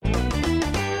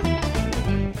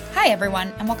Hi,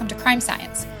 everyone, and welcome to Crime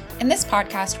Science. In this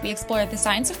podcast, we explore the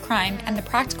science of crime and the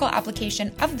practical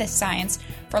application of this science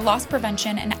for loss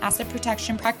prevention and asset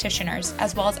protection practitioners,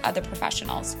 as well as other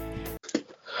professionals.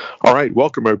 All right,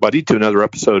 welcome everybody to another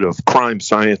episode of Crime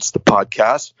Science, the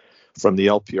podcast from the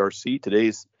LPRC.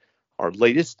 Today's our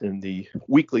latest in the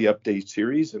weekly update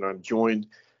series, and I'm joined,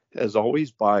 as always,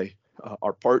 by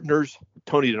our partners,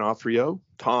 Tony D'Onofrio,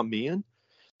 Tom Meehan,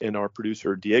 and our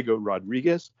producer, Diego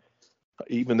Rodriguez.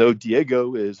 Even though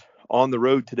Diego is on the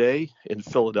road today in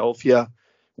Philadelphia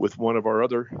with one of our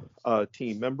other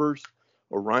team members,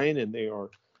 Orion, and they are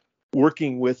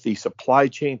working with the Supply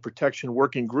Chain Protection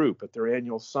Working Group at their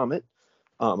annual summit,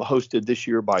 hosted this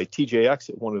year by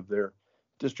TJX at one of their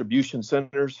distribution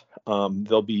centers.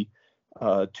 There'll be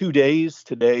 2 days,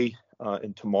 today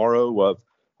and tomorrow, of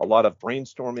a lot of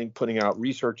brainstorming, putting out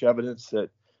research evidence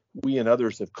that we and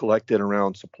others have collected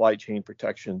around supply chain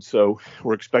protection. So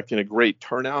we're expecting a great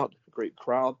turnout, a great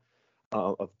crowd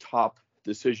of top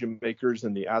decision makers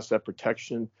in the asset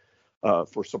protection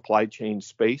for supply chain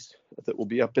space that will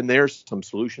be up in there. Some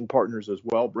solution partners as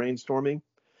well brainstorming.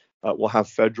 We'll have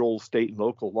federal, state, and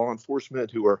local law enforcement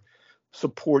who are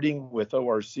supporting with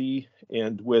ORC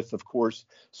and with, of course,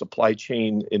 supply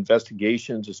chain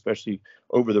investigations, especially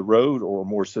over the road or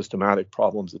more systematic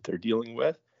problems that they're dealing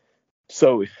with.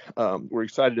 So we're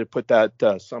excited to put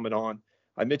that summit on.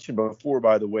 I mentioned before,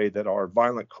 by the way, that our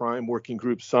Violent Crime Working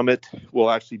Group Summit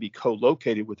will actually be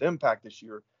co-located with Impact this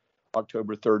year,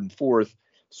 October 3rd and 4th.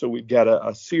 So we've got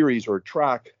a series or a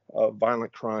track of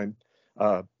violent crime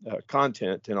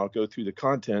content, and I'll go through the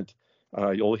content.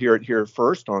 You'll hear it here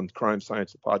first on Crime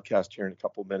Science, the podcast, here in a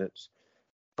couple of minutes.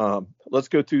 Let's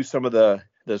go through some of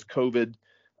this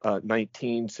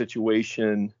COVID-19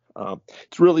 situation.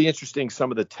 It's really interesting,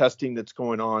 some of the testing that's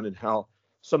going on and how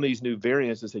some of these new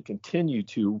variants, as they continue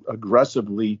to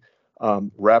aggressively,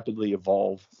 rapidly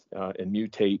evolve and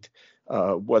mutate,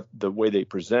 what the way they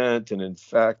present and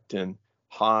infect and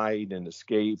hide and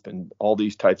escape and all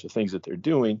these types of things that they're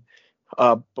doing.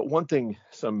 But one thing,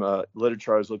 some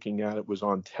literature I was looking at, it was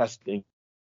on testing,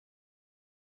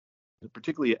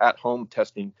 particularly at-home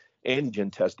testing,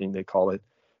 antigen testing, they call it,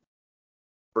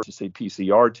 versus say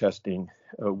PCR testing,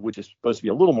 which is supposed to be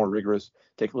a little more rigorous,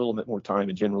 take a little bit more time,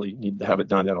 and generally need to have it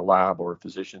done at a lab or a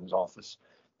physician's office,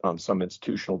 some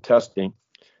institutional testing.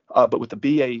 But with the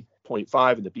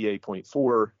BA.5 and the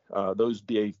BA.4, those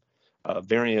BA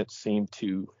variants seem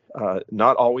to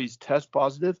not always test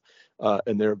positive,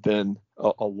 and there have been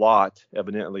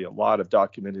evidently a lot of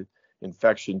documented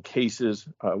infection cases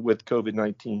with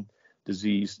COVID-19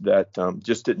 disease that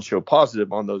just didn't show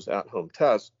positive on those at-home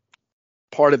tests.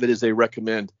 Part of it is they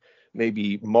recommend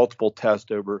maybe multiple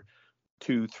tests over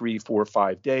 2, 3, 4,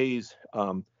 5 days.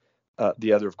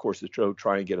 The other, of course, is to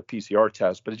try and get a PCR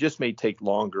test, but it just may take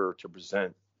longer to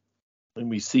present. And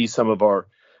we see some of our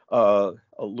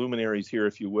luminaries here,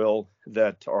 if you will,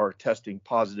 that are testing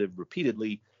positive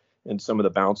repeatedly, and some of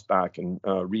the bounce back and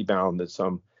rebound that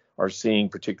some are seeing,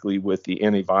 particularly with the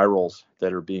antivirals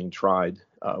that are being tried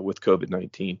with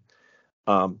COVID-19.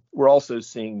 We're also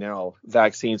seeing now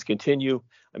vaccines continue.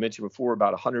 I mentioned before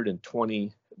about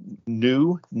 120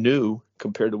 new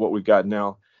compared to what we've got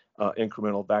now,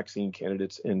 incremental vaccine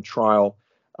candidates in trial.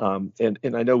 And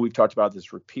I know we've talked about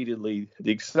this repeatedly.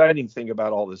 The exciting thing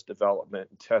about all this development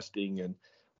and testing and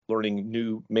learning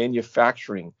new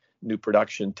manufacturing, new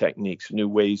production techniques, new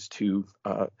ways to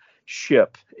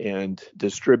ship and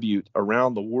distribute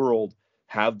around the world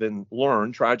have been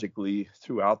learned tragically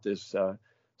throughout this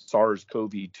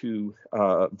SARS-CoV-2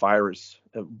 virus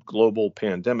global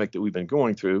pandemic that we've been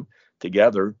going through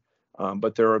together.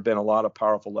 But there have been a lot of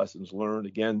powerful lessons learned.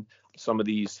 Again, some of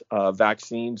these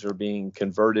vaccines are being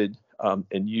converted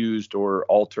and used or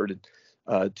altered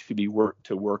to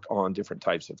work on different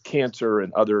types of cancer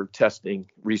and other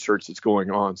testing research that's going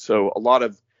on. So a lot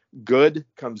of good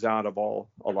comes out of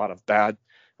a lot of bad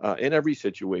in every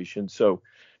situation. So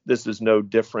this is no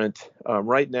different.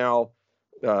 Right now,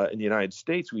 in the United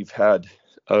States, we've had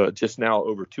just now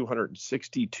over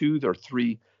 262 or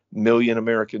 3 million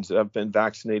Americans that have been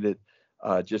vaccinated.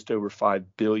 Just over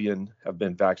 5 billion have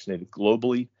been vaccinated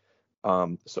globally.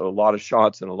 So a lot of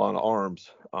shots and a lot of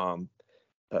arms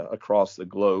across the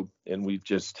globe. And we've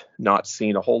just not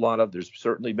seen a whole lot of. There's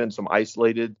certainly been some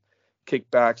isolated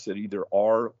kickbacks that either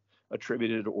are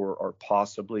attributed or are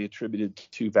possibly attributed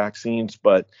to vaccines,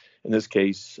 but in this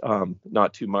case,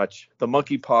 not too much. The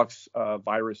monkeypox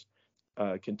virus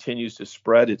continues to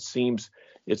spread. It seems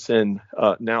it's in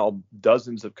now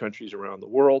dozens of countries around the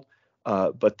world,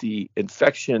 but the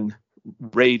infection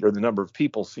rate or the number of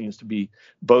people seems to be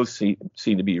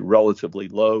seem to be relatively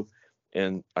low.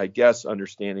 And I guess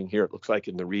understanding here, it looks like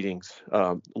in the readings,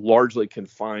 largely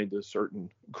confined to a certain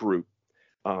group.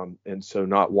 And so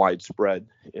not widespread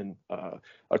in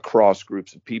across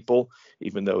groups of people,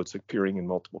 even though it's appearing in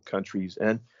multiple countries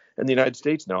and the United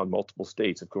States now in multiple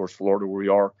states. Of course, Florida, where we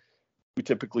are, we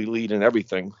typically lead in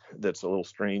everything that's a little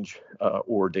strange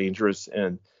or dangerous,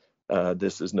 and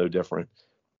this is no different.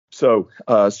 So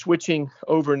switching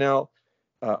over now,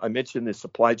 I mentioned the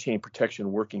Supply Chain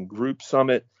Protection Working Group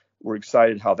Summit. We're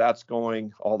excited how that's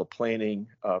going, all the planning.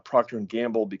 Procter &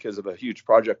 Gamble, because of a huge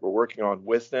project we're working on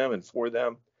with them and for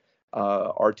them,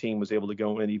 our team was able to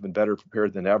go in even better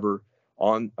prepared than ever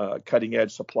on cutting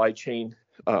edge supply chain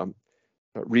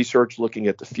research, looking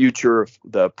at the future of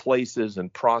the places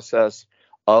and process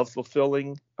of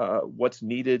fulfilling what's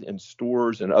needed in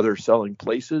stores and other selling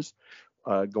places,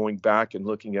 going back and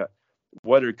looking at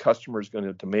what are customers going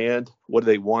to demand, what do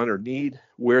they want or need,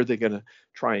 where are they going to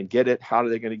try and get it, how are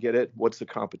they going to get it, what's the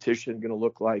competition going to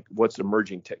look like, what's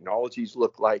emerging technologies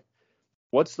look like,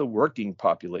 what's the working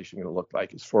population going to look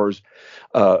like as far as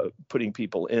putting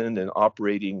people in and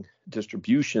operating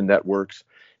distribution networks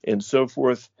and so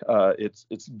forth. It's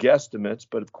guesstimates,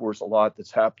 but of course a lot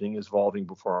that's happening is evolving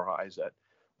before our eyes at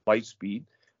light speed.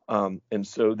 And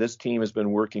so this team has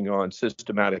been working on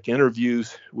systematic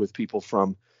interviews with people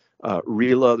from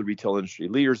RILA, the Retail Industry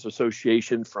Leaders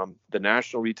Association, from the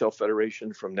National Retail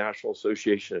Federation, from National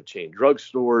Association of Chain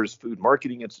Drugstores, Food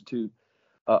Marketing Institute,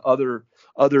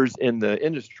 others in the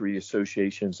industry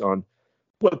associations on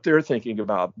what they're thinking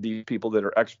about. The people that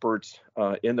are experts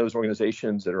in those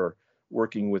organizations that are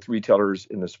working with retailers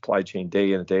in the supply chain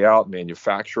day in and day out,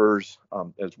 manufacturers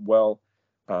as well,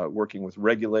 working with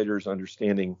regulators,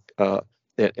 understanding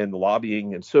and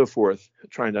lobbying and so forth,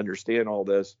 trying to understand all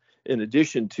this, in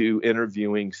addition to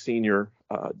interviewing senior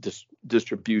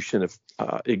distribution of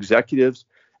executives,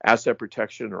 asset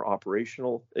protection or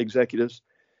operational executives.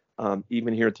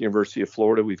 Even here at the University of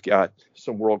Florida, we've got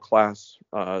some world-class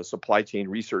supply chain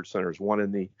research centers, one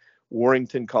in the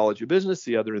Warrington College of Business,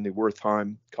 the other in the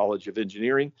Wertheim College of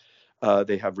Engineering.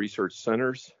 They have research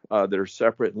centers that are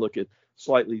separate and look at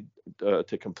slightly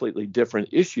to completely different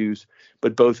issues,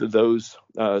 but both of those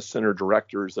center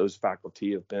directors, those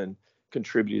faculty, have been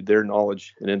contributed their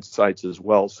knowledge and insights as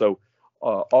well. So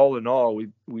all in all,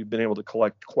 we've been able to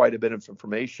collect quite a bit of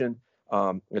information.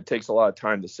 It takes a lot of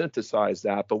time to synthesize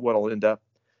that, but what'll end up,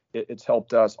 it's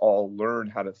helped us all learn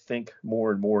how to think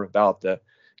more and more about the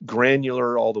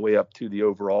granular all the way up to the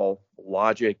overall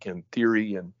logic and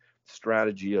theory and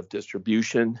strategy of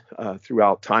distribution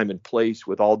throughout time and place,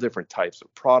 with all different types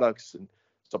of products and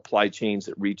supply chains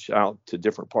that reach out to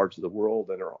different parts of the world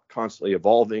that are constantly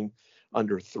evolving,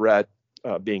 under threat,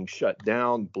 being shut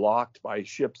down, blocked by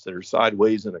ships that are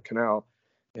sideways in a canal,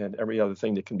 and every other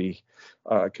thing that can be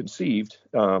conceived.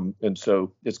 And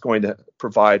so it's going to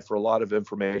provide for a lot of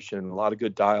information, a lot of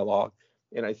good dialogue,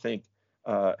 and I think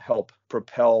help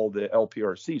propel the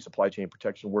LPRC, Supply Chain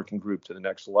Protection Working Group, to the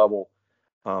next level.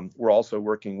 We're also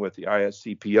working with the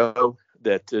ISCPO,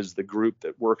 that is the group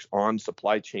that works on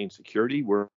supply chain security.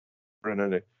 We're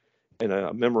in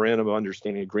a memorandum of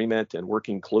understanding agreement and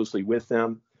working closely with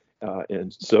them.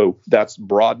 And so that's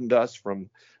broadened us from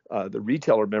the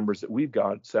retailer members that we've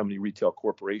got, 70 retail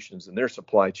corporations and their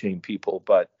supply chain people,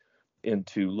 but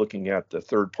into looking at the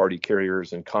third-party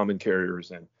carriers and common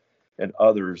carriers and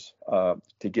others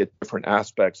to get different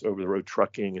aspects, over-the-road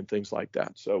trucking and things like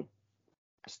that. So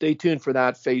stay tuned for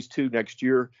that. Phase 2 next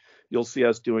year, you'll see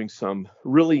us doing some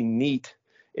really neat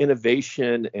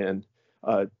innovation and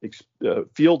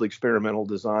field experimental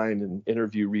design and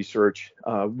interview research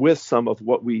with some of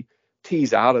what we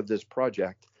tease out of this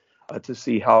project to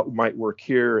see how it might work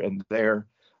here and there,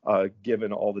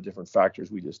 given all the different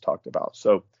factors we just talked about.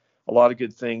 So a lot of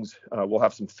good things. We'll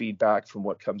have some feedback from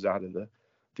what comes out of the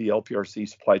LPRC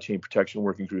Supply Chain Protection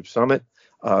Working Group Summit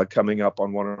coming up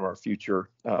on one of our future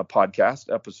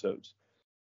podcast episodes.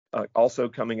 Also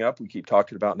coming up, we keep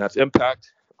talking about, and that's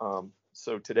impact.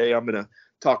 So today I'm going to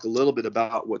talk a little bit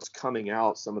about what's coming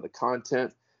out, some of the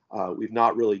content. We've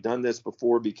not really done this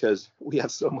before because we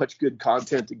have so much good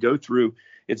content to go through.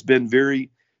 It's been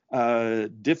very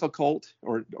difficult,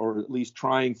 or at least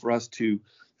trying for us to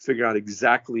figure out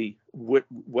exactly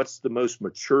what's the most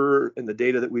mature in the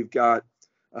data that we've got.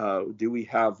 Do we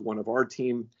have one of our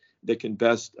team that can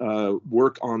best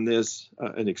work on this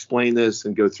and explain this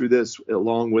and go through this,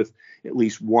 along with at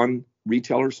least one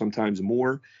retailer, sometimes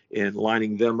more, and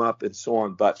lining them up and so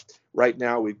on. But right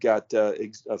now we've got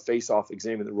a face-off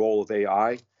examining the role of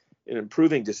AI in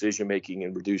improving decision making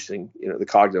and reducing the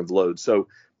cognitive load. So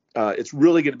it's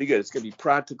really going to be good. It's going to be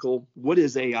practical. What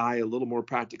is AI? A little more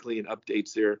practically, and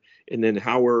updates there. And then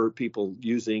how are people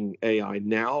using AI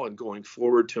now and going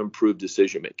forward to improve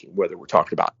decision making, whether we're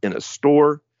talking about in a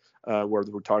store,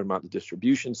 whether we're talking about the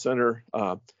distribution center,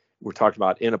 we're talking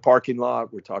about in a parking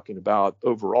lot, we're talking about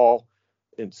overall,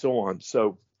 and so on.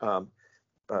 So,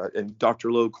 and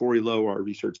Dr. Lowe, Corey Lowe, our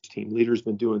research team leader, has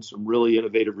been doing some really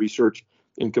innovative research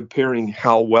in comparing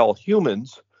how well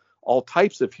humans, all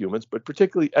types of humans, but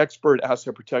particularly expert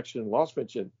asset protection and loss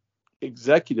prevention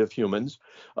executive humans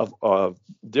of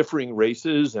differing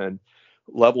races and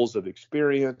levels of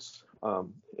experience,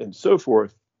 and so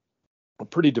forth, a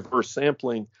pretty diverse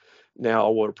sampling. Now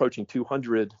we're approaching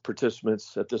 200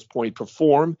 participants at this point,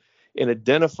 perform in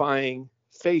identifying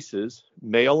faces,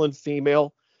 male and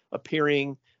female,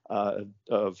 appearing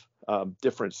of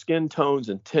different skin tones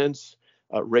and tints,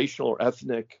 racial or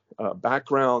ethnic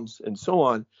backgrounds, and so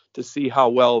on, to see how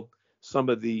well some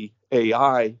of the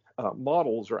AI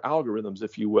models or algorithms,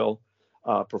 if you will,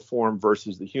 perform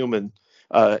versus the human.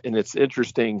 And it's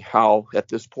interesting how at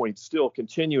this point still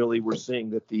continually we're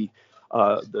seeing that the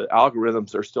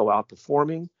algorithms are still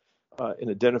outperforming in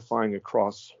identifying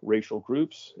across racial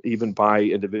groups, even by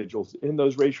individuals in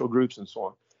those racial groups and so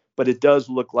on. But it does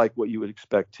look like what you would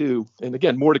expect too. And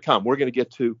again, more to come. We're going to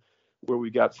get to where we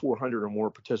got 400 or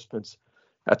more participants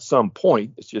at some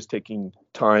point. It's just taking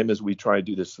time as we try to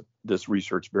do this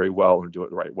research very well and do it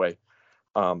the right way.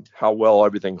 How well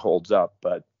everything holds up,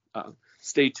 but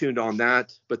stay tuned on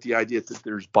that. But the idea that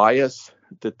there's bias,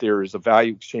 that there is a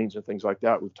value exchange and things like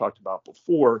that we've talked about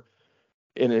before,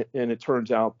 and it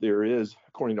turns out there is,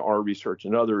 according to our research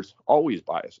and others, always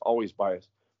bias.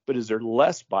 But is there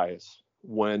less bias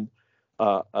when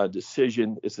a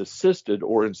decision is assisted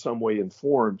or in some way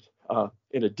informed,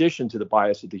 in addition to the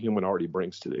bias that the human already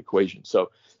brings to the equation? So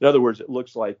in other words, it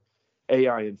looks like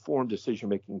AI-informed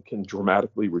decision-making can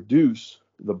dramatically reduce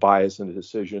the bias in a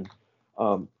decision,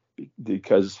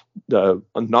 because the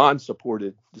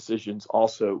non-supported decisions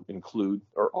also include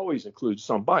or always include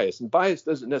some bias. And bias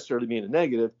doesn't necessarily mean a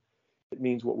negative. It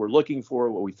means what we're looking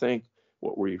for, what we think,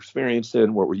 what we're experienced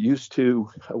in, what we're used to,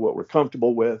 what we're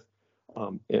comfortable with.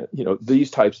 And,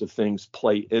 these types of things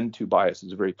play into bias.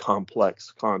 It's a very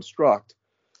complex construct,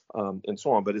 and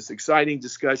so on. But it's exciting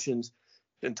discussions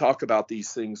and talk about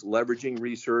these things, leveraging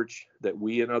research that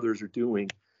we and others are doing,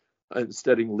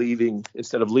 instead of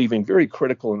leaving very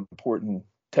critical and important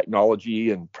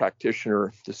technology and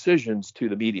practitioner decisions to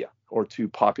the media or to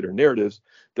popular narratives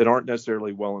that aren't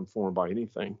necessarily well informed by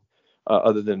anything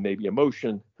other than maybe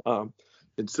emotion.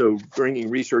 And so bringing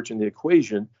research in the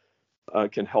equation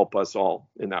can help us all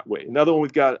in that way. Another one,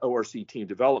 we've got ORC team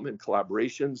development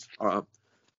collaborations.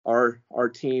 Our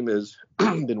team has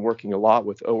been working a lot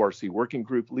with ORC working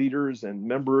group leaders and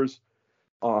members,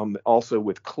 also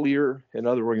with CLEAR and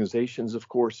other organizations, of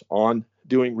course, on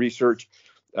doing research,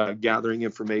 gathering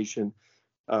information.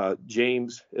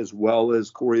 James, as well as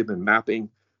Corey, have been mapping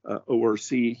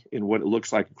ORC in what it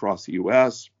looks like across the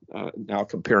U.S., now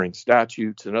comparing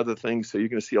statutes and other things. So you're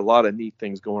going to see a lot of neat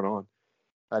things going on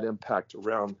at Impact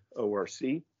around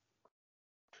ORC.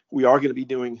 We are going to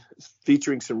be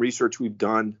featuring some research we've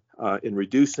done in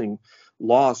reducing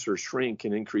loss or shrink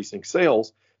and increasing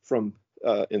sales from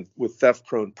with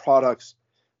theft-prone products,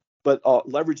 but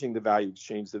leveraging the value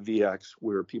exchange, the VX,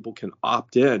 where people can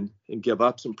opt in and give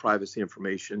up some privacy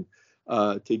information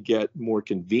to get more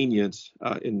convenience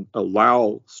and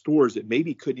allow stores that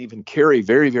maybe couldn't even carry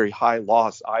very, very high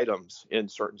loss items in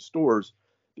certain stores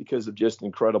because of just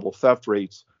incredible theft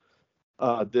rates.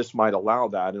 This might allow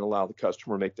that and allow the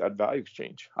customer to make that value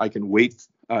exchange. I can wait.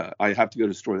 I have to go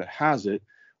to a store that has it,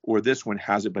 or this one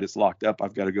has it, but it's locked up.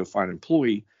 I've got to go find an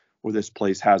employee, or this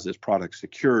place has this product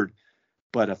secured.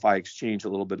 But if I exchange a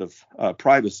little bit of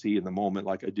privacy in the moment,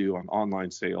 like I do on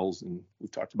online sales, and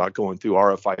we've talked about going through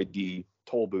RFID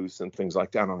toll booths and things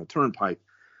like that on a turnpike,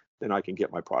 then I can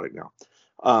get my product now.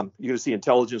 You're going to see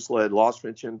intelligence-led loss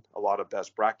prevention, a lot of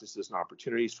best practices and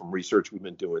opportunities from research we've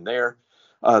been doing there.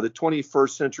 The 21st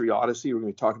Century Odyssey, we're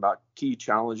going to be talking about key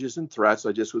challenges and threats.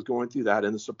 I just was going through that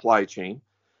in the supply chain.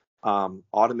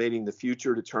 Automating the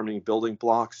future, determining building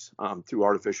blocks through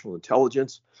artificial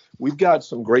intelligence. We've got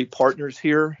some great partners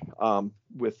here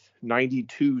with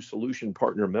 92 solution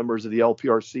partner members of the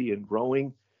LPRC and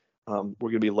growing. We're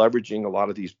going to be leveraging a lot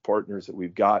of these partners that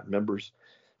we've got, members,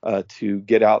 to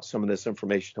get out some of this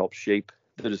information, help shape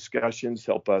the discussions,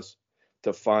 help us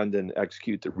to fund and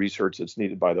execute the research that's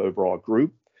needed by the overall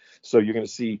group. So you're going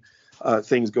to see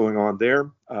things going on there.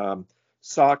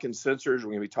 SOC and sensors,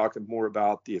 we're going to be talking more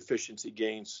about the efficiency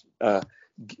gains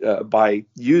by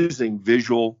using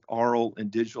visual, aural,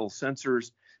 and digital sensors,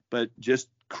 but just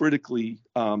critically,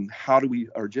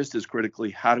 just as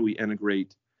critically, how do we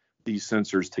integrate these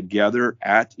sensors together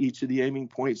at each of the aiming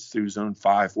points through zone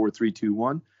 5, 4, 3, 2,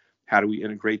 1? How do we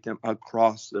integrate them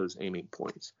across those aiming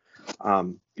points?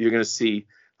 You're going to see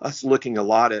us looking a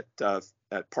lot at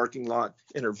parking lot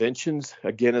interventions,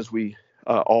 again, as we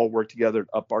all work together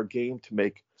to up our game to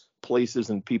make places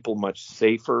and people much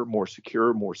safer, more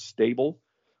secure, more stable,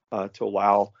 to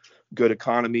allow good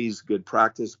economies, good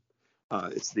practice.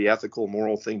 It's the ethical,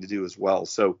 moral thing to do as well.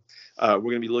 So we're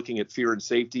going to be looking at fear and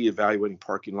safety, evaluating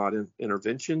parking lot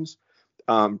interventions,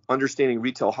 understanding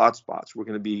retail hotspots. We're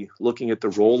going to be looking at the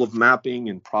role of mapping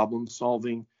and problem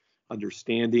solving,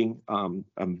 understanding,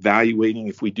 evaluating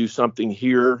if we do something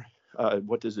here,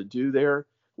 what does it do there?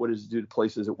 What does it do to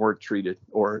places that weren't treated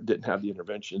or didn't have the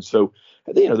intervention? So,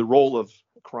 the role of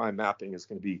crime mapping is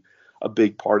going to be a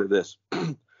big part of this.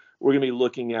 We're going to be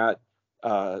looking at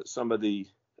some of the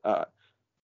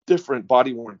different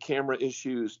body-worn camera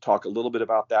issues, talk a little bit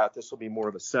about that. This will be more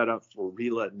of a setup for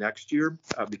RELA next year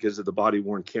because of the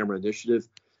body-worn camera initiative,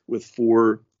 with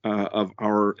 4 of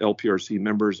our LPRC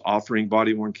members offering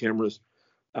body-worn cameras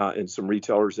and some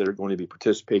retailers that are going to be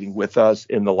participating with us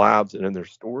in the labs and in their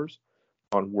stores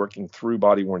on working through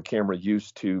body-worn camera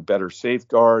use to better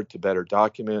safeguard, to better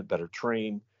document, better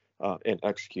train, and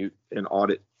execute an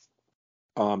audit.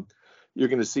 You're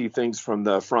going to see things from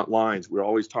the front lines. We're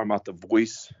always talking about the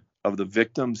voice of the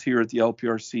victims here at the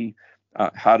LPRC.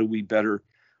 How do we better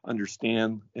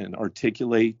understand and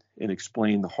articulate and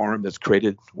explain the harm that's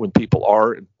created when people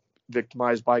are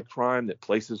victimized by crime, that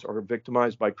places are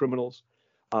victimized by criminals?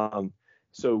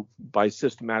 So by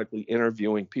systematically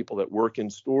interviewing people that work in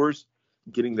stores,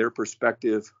 getting their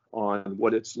perspective on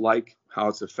what it's like, how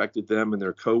it's affected them and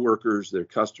their coworkers, their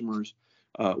customers,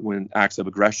 when acts of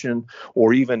aggression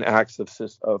or even acts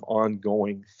of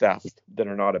ongoing theft that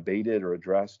are not abated or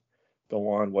addressed go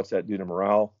on. What's that do to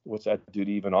morale? What's that do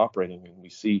to even operating? And we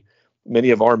see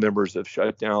many of our members have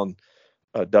shut down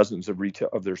dozens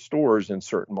of their stores in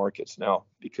certain markets now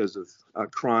because of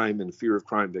crime and fear of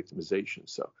crime victimization.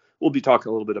 So we'll be talking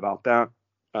a little bit about that.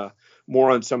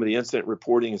 More on some of the incident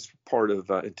reporting as part of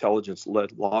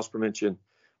intelligence-led loss prevention.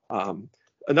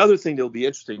 Another thing that'll be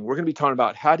interesting, we're going to be talking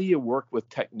about how do you work with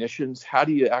technicians? How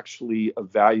do you actually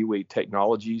evaluate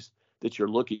technologies that you're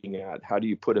looking at? How do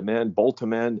you put them in, bolt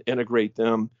them in, integrate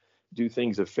them, do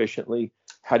things efficiently?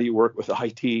 How do you work with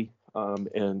IT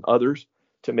and others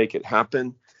to make it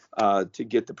happen, to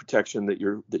get the protection that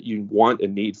you want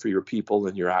and need for your people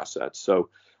and your assets? So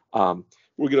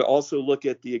we're going to also look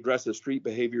at the aggressive street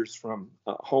behaviors from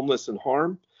homeless and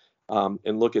harm.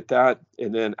 And look at that,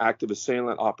 and then active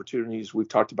assailant opportunities. We've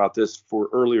talked about this for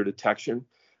earlier detection.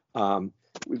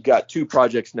 We've got 2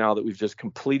 projects now that we've just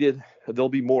completed. There'll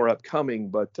be more upcoming,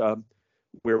 but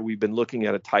where we've been looking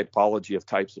at a typology of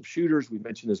types of shooters. We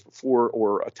mentioned this before,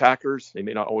 or attackers. They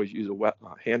may not always use a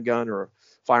handgun or a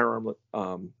firearm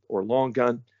or long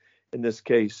gun in this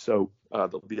case. So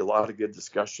there'll be a lot of good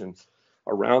discussion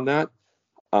around that.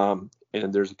 And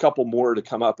there's a couple more to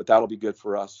come up, but that'll be good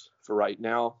for us for right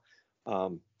now.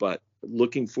 But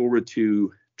looking forward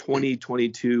to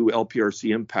 2022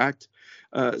 LPRC Impact.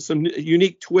 Some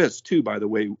unique twists too, by the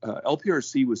way.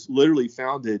 LPRC was literally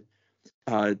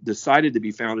decided to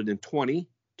be founded in the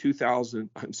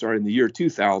year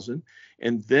 2000.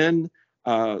 And then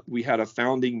we had a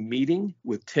founding meeting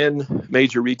with 10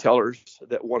 major retailers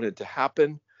that wanted to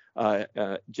happen.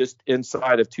 Just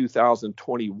inside of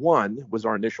 2021 was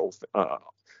our initial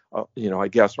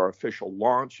our official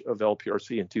launch of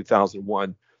LPRC in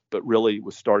 2001, but really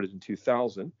was started in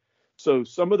 2000. So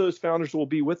some of those founders will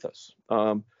be with us.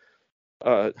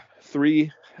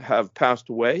 3 have passed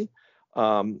away.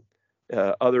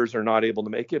 Others are not able to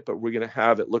make it, but we're going to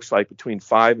have, it looks like, between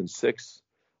 5 and 6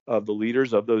 of the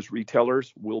leaders of those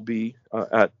retailers will be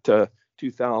at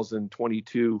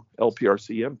 2022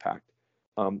 LPRC Impact.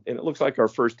 And it looks like our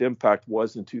first Impact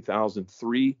was in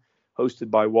 2003,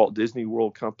 hosted by Walt Disney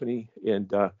World Company,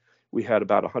 and we had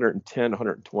about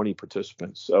 120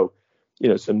 participants. So,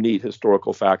 some neat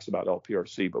historical facts about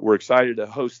LPRC, but we're excited to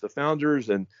host the founders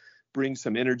and bring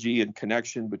some energy and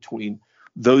connection between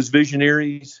those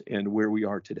visionaries and where we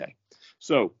are today.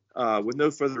 So with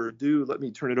no further ado, let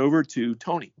me turn it over to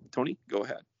Tony. Tony, go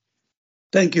ahead.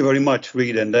 Thank you very much,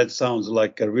 Reed. And that sounds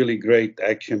like a really great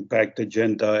action-packed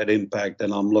agenda at Impact,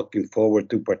 and I'm looking forward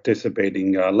to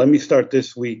participating. Let me start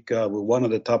this week with one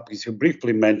of the topics you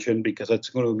briefly mentioned, because it's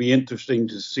going to be interesting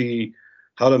to see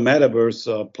how the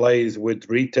metaverse plays with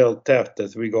retail theft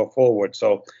as we go forward.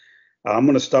 So I'm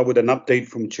going to start with an update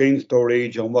from Chain Store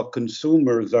Age on what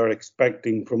consumers are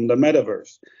expecting from the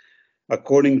metaverse.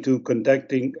 According to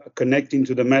Connecting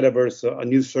to the Metaverse, a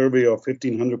new survey of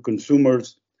 1,500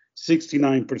 consumers,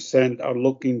 69% are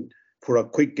looking for a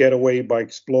quick getaway by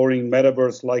exploring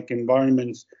metaverse-like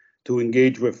environments to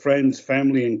engage with friends,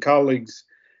 family, and colleagues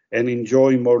and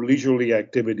enjoy more leisurely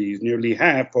activities. Nearly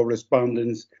half of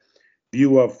respondents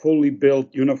view a fully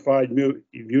built, unified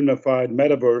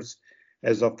metaverse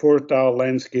as a fertile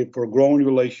landscape for growing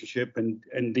relationship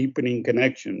and deepening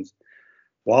connections.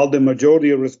 While the majority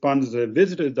of respondents have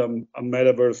visited a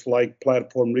metaverse-like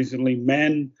platform recently,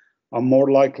 men are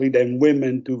more likely than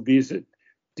women to visit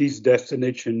these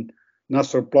destinations. Not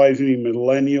surprisingly,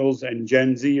 millennials and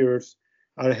Gen Zers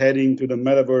are heading to the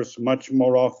metaverse much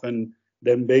more often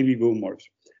than baby boomers.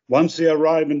 Once they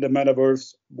arrive in the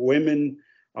metaverse, women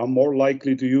are more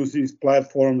likely to use these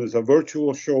platforms as a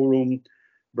virtual showroom,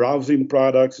 browsing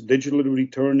products, digitally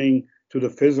returning to the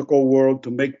physical world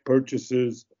to make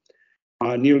purchases.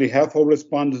 Nearly half of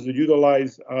respondents who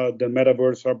utilize the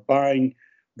metaverse are buying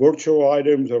virtual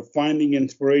items or finding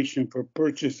inspiration for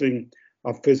purchasing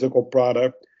a physical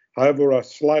product. However,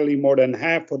 slightly more than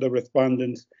half of the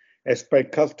respondents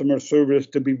expect customer service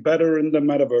to be better in the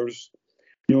metaverse.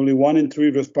 Nearly 1 in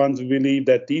 3 respondents believe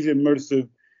that these immersive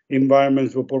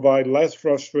environments will provide less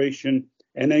frustration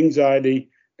and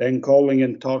anxiety than calling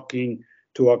and talking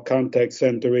to a contact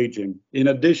center agent. In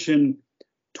addition,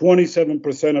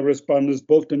 27% of respondents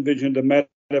both envision the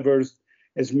metaverse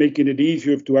as making it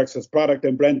easier to access product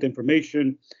and brand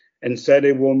information and said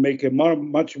it will make it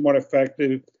much more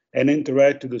effective and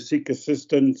interactive to seek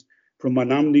assistance from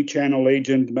an omni-channel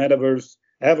agent metaverse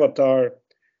avatar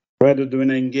rather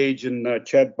than engage in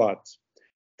chatbots.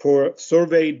 For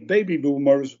surveyed baby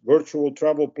boomers, virtual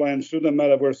travel plans to the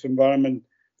metaverse environment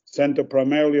center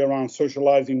primarily around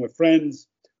socializing with friends.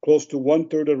 Close to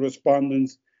 1/3 of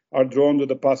respondents are drawn to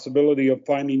the possibility of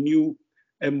finding new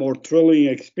and more thrilling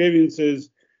experiences.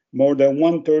 More than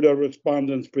 1/3 of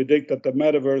respondents predict that the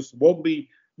metaverse will be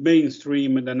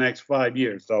mainstream in the next 5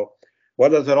 years. So what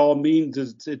does it all mean?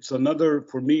 It's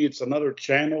another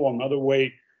channel, another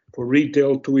way for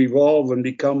retail to evolve and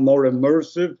become more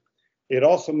immersive. It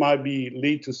also might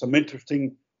lead to some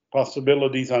interesting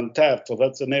possibilities on tap. So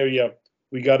that's an area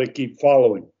we got to keep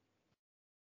following.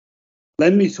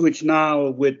 Let me switch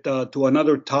now to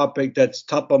another topic that's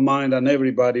top of mind on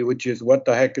everybody, which is what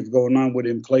the heck is going on with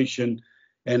inflation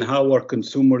and how are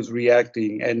consumers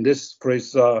reacting. And this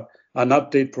is an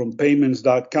update from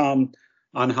payments.com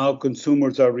on how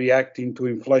consumers are reacting to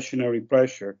inflationary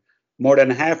pressure. More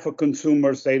than half of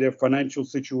consumers say their financial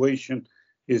situation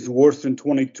is worse in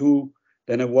 22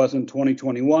 than it was in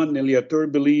 2021. Nearly a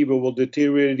third believe it will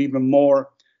deteriorate even more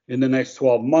in the next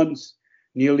 12 months.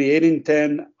 Nearly 8 in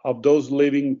 10 of those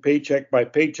living paycheck by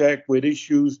paycheck with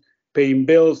issues paying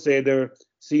bills say they're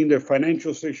seeing their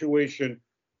financial situation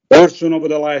worsen over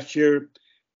the last year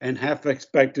and half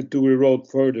expected to erode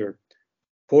further.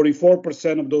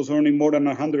 44% of those earning more than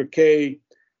 100K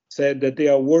said that they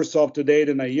are worse off today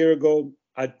than a year ago.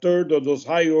 A third of those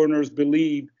high earners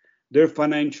believe their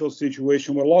financial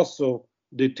situation will also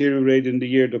deteriorate in the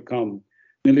year to come.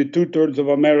 Nearly 2/3 of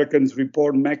Americans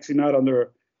report maxing out on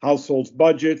their households'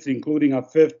 budgets, including a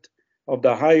fifth of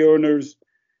the high earners.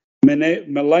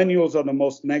 Millennials are the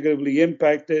most negatively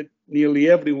impacted. Nearly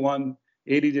everyone,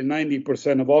 80 to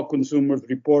 90% of all consumers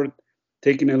report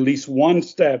taking at least one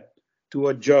step to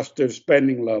adjust their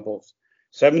spending levels.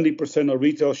 70% of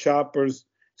retail shoppers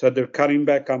said they're cutting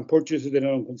back on purchases they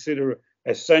don't consider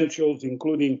essentials,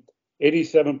 including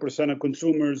 87% of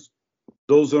consumers,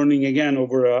 those earning again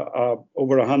over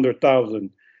 100,000.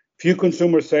 Few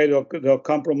consumers say they'll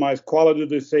compromise quality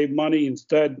to save money.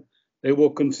 Instead, they will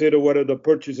consider whether the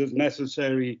purchase is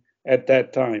necessary at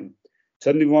that time.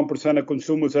 71% of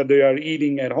consumers said they are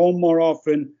eating at home more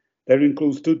often. That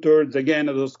includes 2/3 again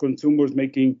of those consumers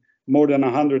making more than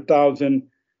 100,000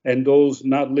 and those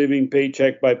not living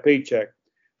paycheck by paycheck.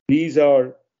 These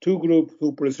are two groups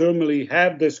who presumably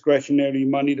have discretionary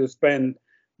money to spend,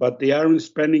 but they aren't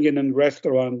spending it in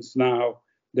restaurants now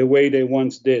the way they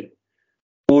once did.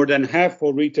 More than half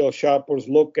of retail shoppers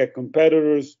look at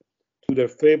competitors to their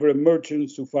favorite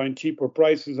merchants to find cheaper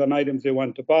prices on items they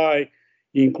want to buy,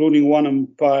 including 1 in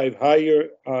 5 higher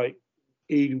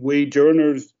wage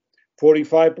earners.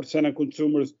 45% of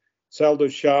consumers sell to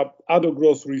shop other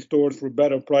grocery stores for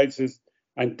better prices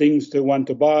and things they want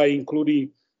to buy,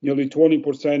 including nearly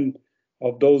 20%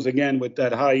 of those, again, with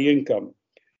that high income.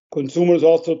 Consumers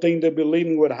also think they'll be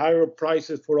living with higher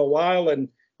prices for a while, and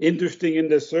interesting, in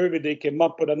the survey, they came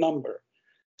up with a number.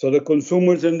 So the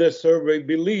consumers in this survey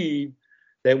believe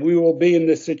that we will be in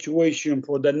this situation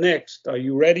for the next, are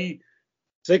you ready?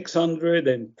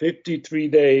 653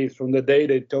 days from the day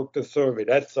they took the survey.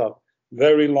 That's a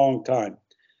very long time.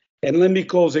 And let me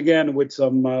close again with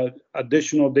some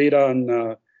additional data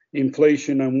on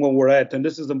inflation and where we're at. And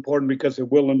this is important because it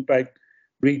will impact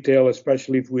retail,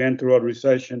 especially if we enter a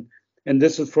recession. And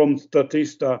this is from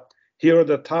Statista. Here are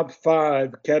the top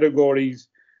 5 categories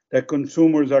that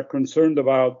consumers are concerned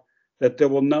about that they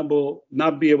will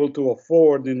not be able to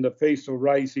afford in the face of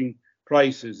rising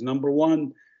prices. Number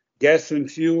 1, gas and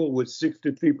fuel with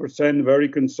 63%, very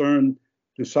concerned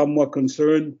to somewhat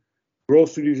concerned.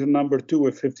 Groceries are number 2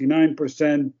 at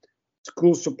 59%,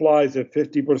 school supplies at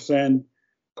 50%,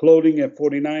 clothing at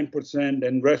 49%,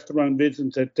 and restaurant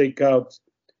business at takeouts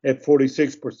at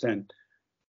 46%.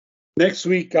 Next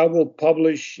week, I will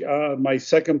publish my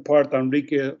second part on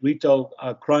retail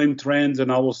crime trends,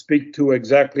 and I will speak to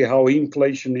exactly how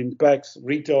inflation impacts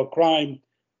retail crime.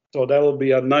 So that will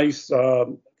be a nice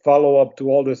follow-up to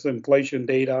all this inflation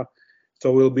data.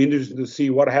 So we'll be interested to see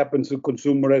what happens to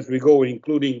consumer as we go,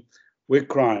 including with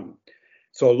crime.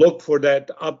 So look for that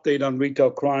update on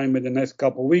retail crime in the next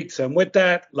couple of weeks. And with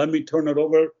that, let me turn it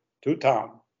over to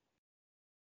Tom.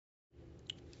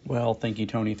 Well, thank you,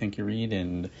 Tony. Thank you, Reed.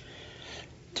 And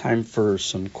time for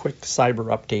some quick cyber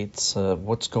updates.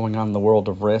 What's going on in the world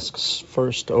of risks?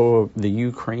 First, the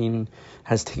Ukraine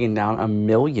has taken down 1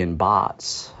 million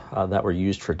bots that were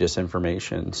used for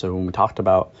disinformation. So when we talked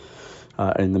about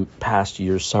in the past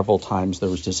years, several times there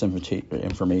was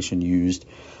disinformation used.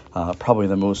 Probably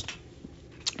the most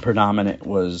predominant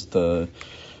was the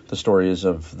stories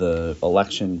of the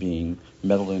election being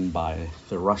meddled in by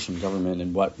the Russian government,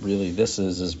 and what really this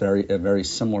is a very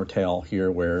similar tale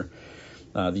here, where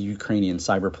the Ukrainian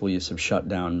cyber police have shut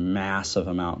down massive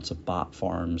amounts of bot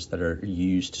farms that are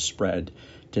used to spread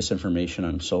disinformation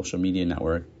on social media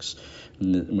networks.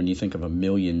 When you think of 1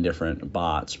 million different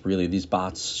bots, really these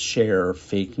bots share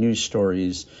fake news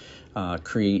stories,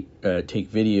 take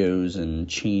videos and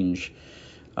change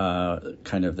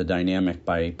kind of the dynamic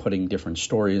by putting different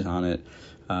stories on it,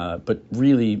 but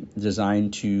really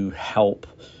designed to help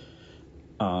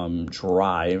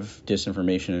drive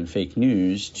disinformation and fake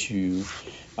news to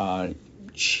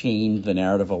change the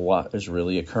narrative of what is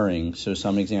really occurring. So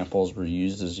some examples were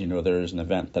used as, there's an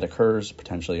event that occurs,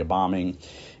 potentially a bombing,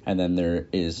 and then there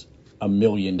is 1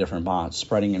 million different bots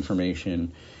spreading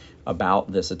information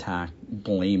about this attack,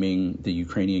 blaming the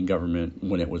Ukrainian government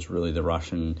when it was really the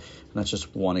Russian. And that's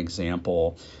just one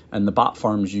example. And the bot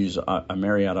farms use a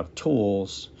myriad of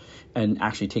tools and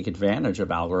actually take advantage of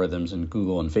algorithms in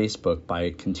Google and Facebook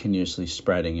by continuously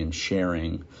spreading and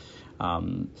sharing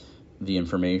the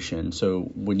information. So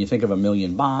when you think of 1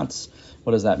 million bots,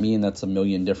 what does that mean? That's 1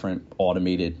 million different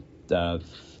automated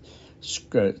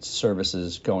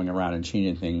services going around and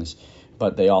changing things.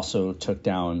 But they also took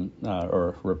down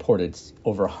or reported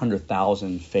over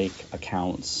 100,000 fake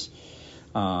accounts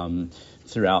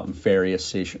throughout various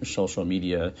social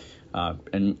media.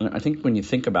 And I think when you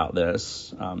think about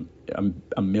this, 1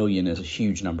 million is a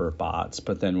huge number of bots.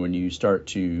 But then when you start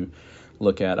to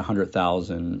look at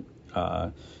 100,000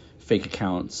 fake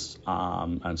accounts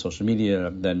on social media,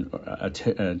 then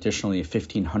additionally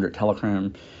 1,500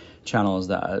 Telegram channels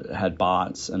that had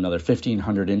bots, another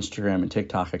 1,500 Instagram and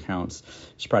TikTok accounts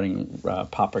spreading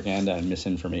propaganda and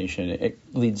misinformation. It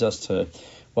leads us to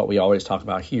what we always talk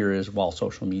about here is, while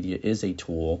social media is a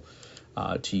tool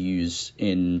to use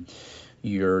in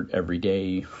your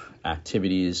everyday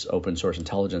activities, open source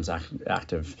intelligence,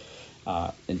 active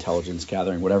intelligence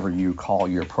gathering, whatever you call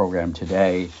your program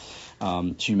today,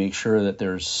 to make sure that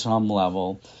there's some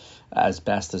level, as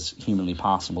best as humanly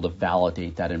possible, to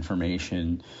validate that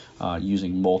information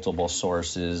using multiple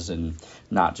sources and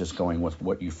not just going with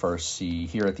what you first see.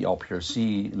 Here at the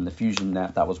LPRC in the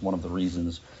FusionNet, that was one of the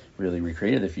reasons really we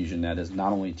created the FusionNet, is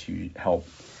not only to help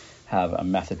have a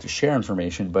method to share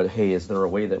information, but hey, is there a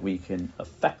way that we can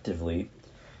effectively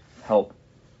help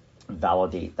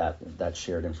validate that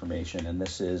shared information? And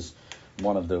this is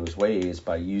one of those ways,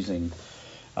 by using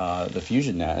the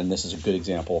FusionNet, and this is a good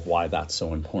example of why that's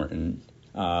so important.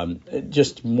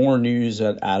 Just more news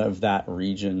out of that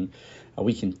region.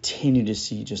 We continue to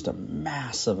see just a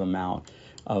massive amount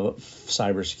of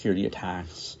cybersecurity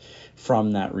attacks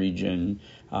from that region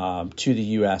to the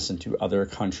U.S. and to other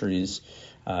countries.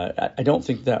 I don't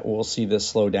think that we'll see this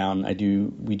slow down.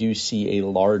 We do see a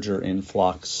larger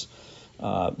influx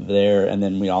there, and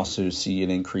then we also see an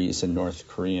increase in North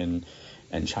Korean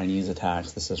and Chinese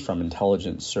attacks. This is from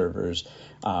intelligence servers.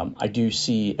 I do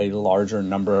see a larger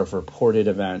number of reported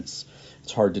events.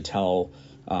 It's hard to tell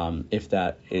if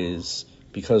that is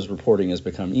because reporting has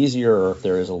become easier, or if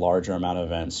there is a larger amount of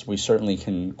events. We certainly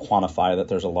can quantify that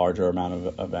there's a larger amount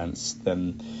of events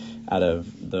than out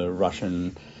of the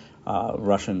Russian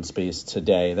space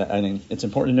today. That I think it's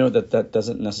important to note that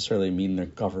doesn't necessarily mean they're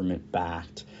government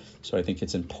backed. So I think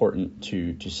it's important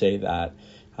to say that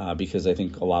because I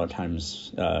think a lot of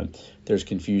times there's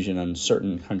confusion on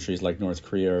certain countries like North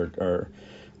Korea are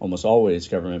almost always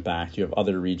government backed. You have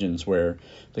other regions where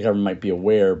the government might be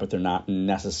aware, but they're not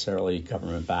necessarily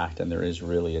government backed, and there is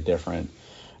really a difference.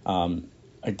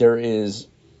 There is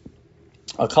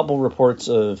a couple reports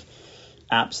of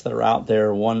apps that are out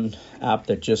there. One app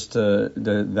that just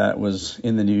that was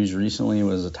in the news recently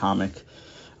was Atomic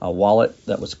Wallet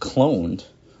that was cloned.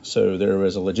 So there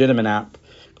was a legitimate app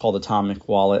called Atomic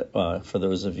Wallet. For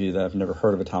those of you that have never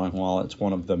heard of Atomic Wallet, it's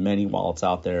one of the many wallets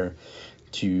out there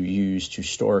to use to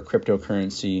store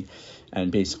cryptocurrency.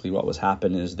 And basically what was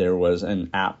happening is there was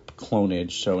an app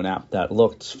clonage, so an app that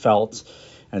looked, felt,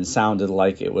 and sounded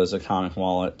like it was Atomic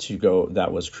Wallet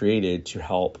that was created to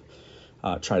help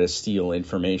try to steal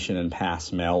information and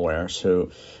pass malware.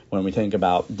 So when we think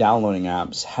about downloading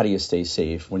apps, how do you stay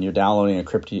safe? When you're downloading a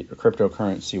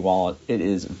cryptocurrency wallet, it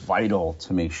is vital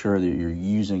to make sure that you're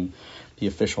using the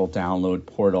official download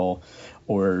portal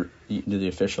or the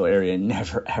official area.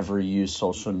 Never ever use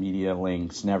social media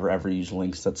links. Never ever use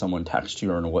links that someone texts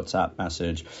you or in a WhatsApp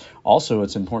message. Also,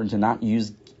 it's important to not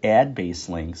use ad-based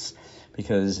links,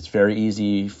 because it's very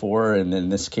easy and in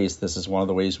this case, this is one of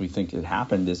the ways we think it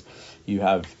happened, is you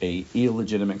have a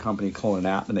illegitimate company clone an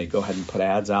app and they go ahead and put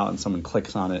ads out and someone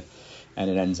clicks on it and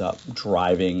it ends up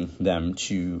driving them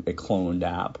to a cloned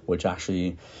app, which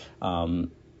actually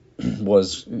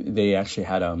they actually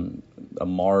had a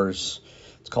Mars,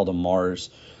 it's called a Mars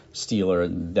stealer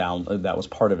that was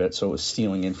part of it. So it was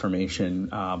stealing information,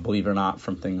 believe it or not,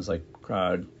 from things like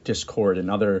Discord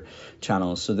and other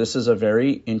channels. So this is a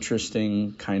very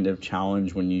interesting kind of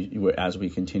challenge as we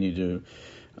continue to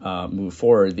move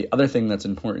forward. The other thing that's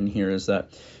important here is that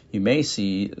you may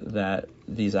see that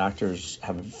these actors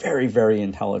have very, very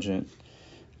intelligent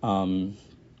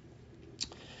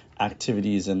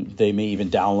activities, and they may even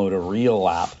download a real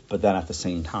app, but then at the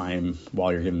same time,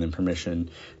 while you're giving them permission,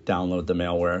 download the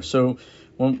malware. So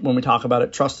when we talk about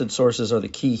it, trusted sources are the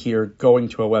key here. Going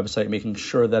to a website, making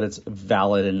sure that it's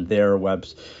valid in their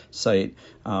website,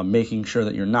 making sure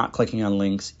that you're not clicking on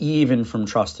links, even from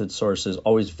trusted sources.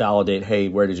 Always validate, hey,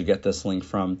 where did you get this link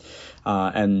from?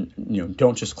 And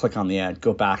don't just click on the ad.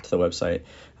 Go back to the website.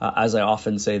 As I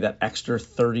often say, that extra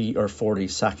 30 or 40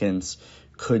 seconds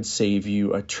could save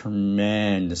you a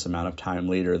tremendous amount of time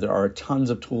later. There are tons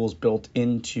of tools built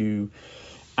into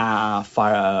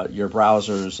your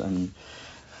browsers and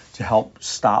to help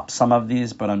stop some of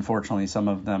these, but unfortunately some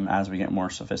of them, as we get more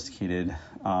sophisticated,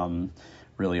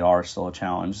 really are still a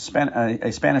challenge.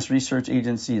 A Spanish research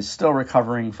agency is still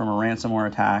recovering from a ransomware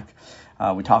attack.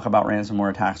 We talk about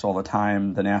ransomware attacks all the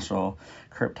time. The National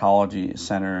Cryptology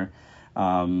Center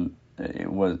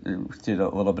did a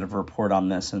little bit of a report on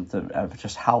this and of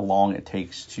just how long it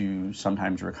takes to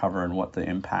sometimes recover and what the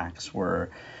impacts were.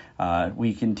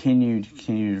 We continue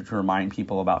to remind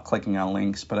people about clicking on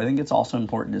links, but I think it's also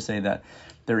important to say that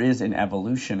there is an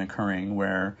evolution occurring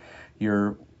where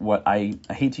what I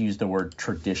hate to use the word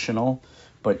traditional,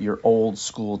 but your old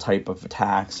school type of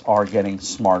attacks are getting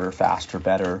smarter, faster,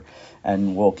 better,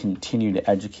 and we'll continue to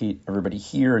educate everybody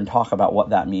here and talk about what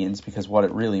that means, because what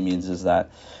it really means is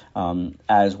that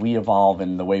as we evolve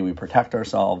in the way we protect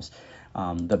ourselves,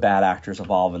 the bad actors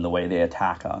evolve in the way they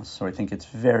attack us. So I think it's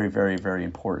very, very, very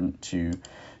important to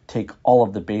take all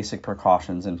of the basic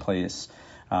precautions in place,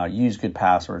 use good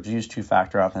passwords, use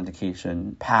two-factor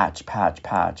authentication, patch,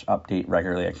 update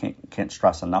regularly. I can't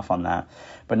stress enough on that.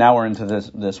 But now we're into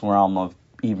this realm of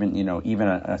even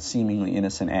a seemingly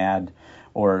innocent ad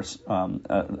or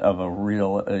of a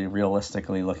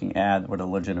realistically looking ad with a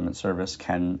legitimate service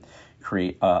can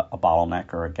create a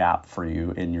bottleneck or a gap for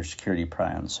you in your security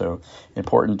plan. So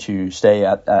important to stay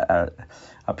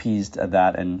appeased at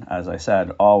that. And as I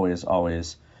said, always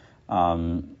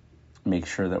make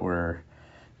sure that we're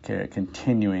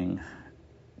continuing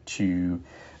to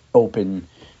open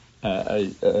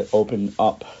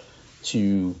up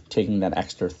to taking that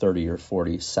extra 30 or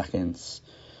 40 seconds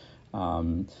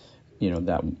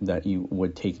that you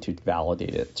would take to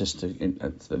validate it.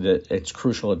 It's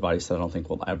crucial advice that I don't think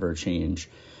will ever change.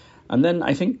 And then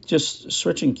I think just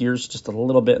switching gears just a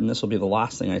little bit, and this will be the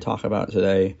last thing I talk about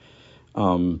today.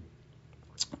 I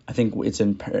think it's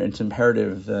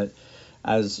imperative that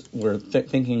as we're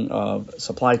thinking of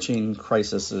supply chain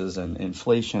crises and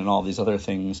inflation and all these other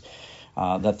things,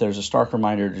 that there's a stark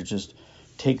reminder to just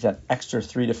take that extra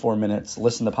 3 to 4 minutes,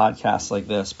 listen to podcasts like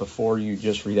this before you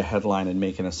just read a headline and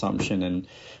make an assumption. And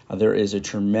there is a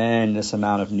tremendous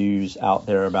amount of news out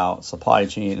there about supply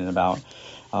chain and about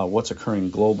what's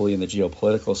occurring globally in the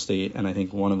geopolitical state. And I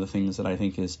think one of the things that I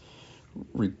think is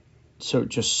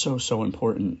so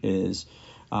important is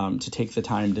to take the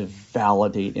time to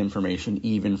validate information,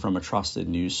 even from a trusted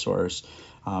news source.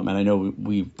 And I know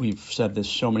we've said this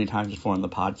so many times before on the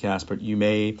podcast, but you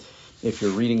may, if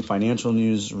you're reading financial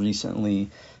news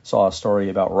recently, saw a story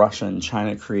about Russia and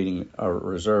China creating a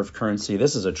reserve currency.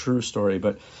 This is a true story,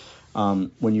 but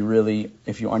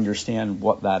if you understand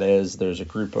what that is, there's a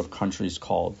group of countries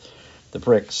called the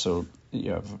BRICS. So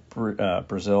you have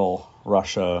Brazil,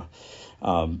 Russia,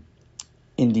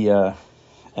 India,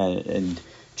 and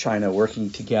China working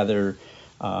together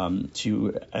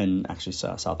and actually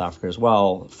South Africa as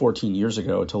well, 14 years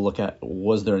ago, to look at,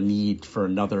 was there a need for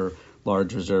another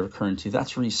large reserve currency?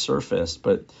 That's resurfaced,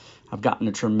 but I've gotten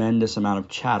a tremendous amount of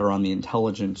chatter on the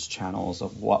intelligence channels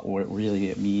of what really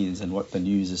it means and what the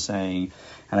news is saying.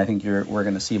 And I think we're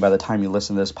going to see by the time you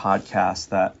listen to this podcast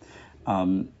that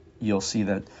you'll see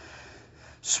that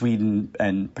Sweden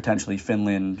and potentially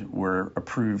Finland were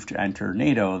approved to enter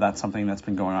NATO. That's something that's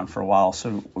been going on for a while.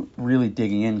 So really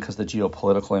digging in, because the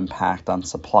geopolitical impact on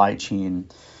supply chain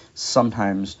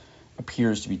sometimes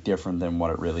appears to be different than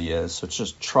what it really is. So it's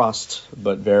just trust,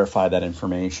 but verify that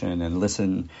information and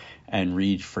listen and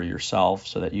read for yourself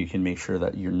so that you can make sure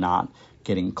that you're not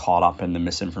getting caught up in the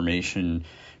misinformation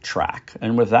track.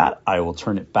 And with that, I will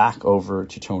turn it back over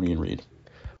to Tony and Reed.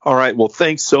 All right. Well,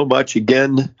 thanks so much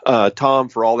again, Tom,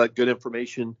 for all that good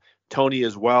information. Tony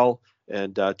as well.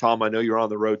 And Tom, I know you're on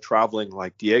the road traveling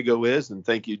like Diego is. And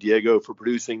thank you, Diego, for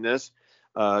producing this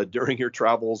during your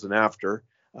travels and after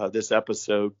this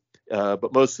episode.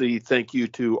 But mostly thank you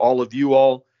to all of you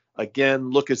all. Again,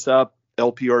 look us up,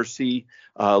 LPRC.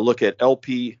 Look at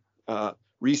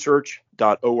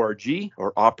lpresearch.org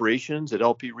or operations at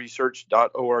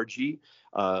lpresearch.org.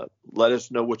 Let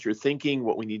us know what you're thinking,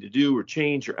 what we need to do or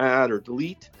change or add or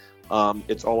delete.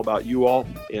 It's all about you all,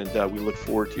 and we look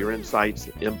forward to your insights,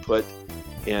 input,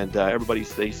 and everybody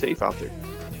stay safe out there.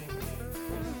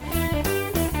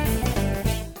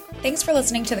 Thanks for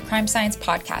listening to the Crime Science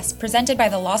Podcast, presented by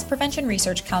the Loss Prevention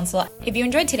Research Council. If you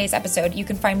enjoyed today's episode, you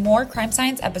can find more crime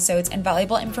science episodes and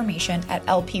valuable information at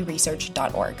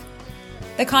lpresearch.org.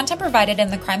 The content provided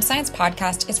in the Crime Science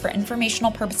Podcast is for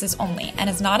informational purposes only and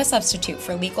is not a substitute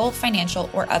for legal, financial,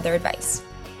 or other advice.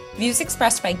 Views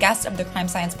expressed by guests of the Crime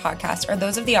Science Podcast are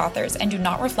those of the authors and do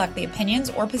not reflect the opinions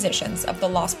or positions of the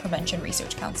Loss Prevention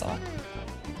Research Council.